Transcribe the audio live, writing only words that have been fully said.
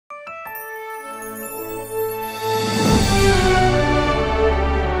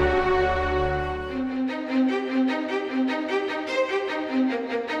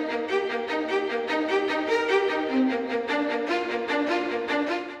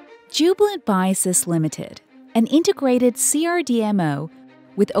Jubilant Biosys Limited, an integrated CRDMO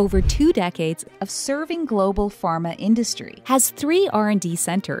with over 2 decades of serving global pharma industry, has 3 R&D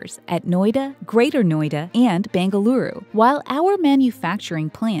centers at Noida, Greater Noida, and Bengaluru, while our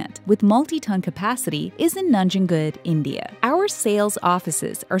manufacturing plant with multi-ton capacity is in Nanjangud, India. Our sales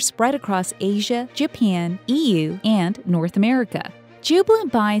offices are spread across Asia, Japan, EU, and North America.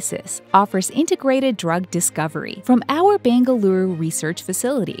 Jubilant Biosys offers integrated drug discovery from our Bengaluru research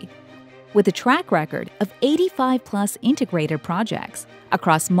facility, with a track record of 85+ integrated projects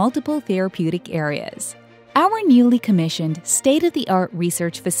across multiple therapeutic areas. Our newly commissioned state-of-the-art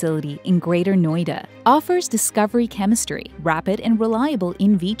research facility in Greater Noida offers discovery chemistry, rapid and reliable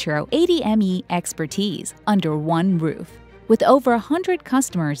in vitro ADME expertise under one roof. With over 100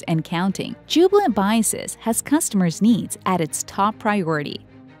 customers and counting, Jubilant Biosys has customers' needs at its top priority.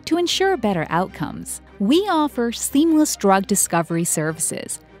 To ensure better outcomes, we offer seamless drug discovery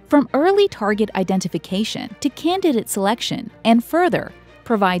services, from early target identification to candidate selection, and further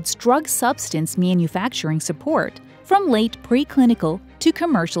provides drug substance manufacturing support from late preclinical to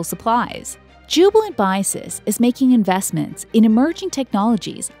commercial supplies. Jubilant Biosys is making investments in emerging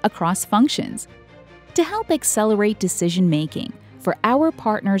technologies across functions to help accelerate decision-making for our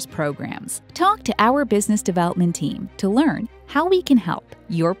partners' programs. Talk to our business development team to learn how we can help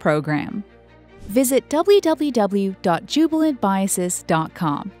your program. Visit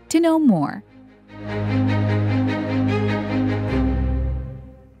www.jubilantbiosys.com to know more.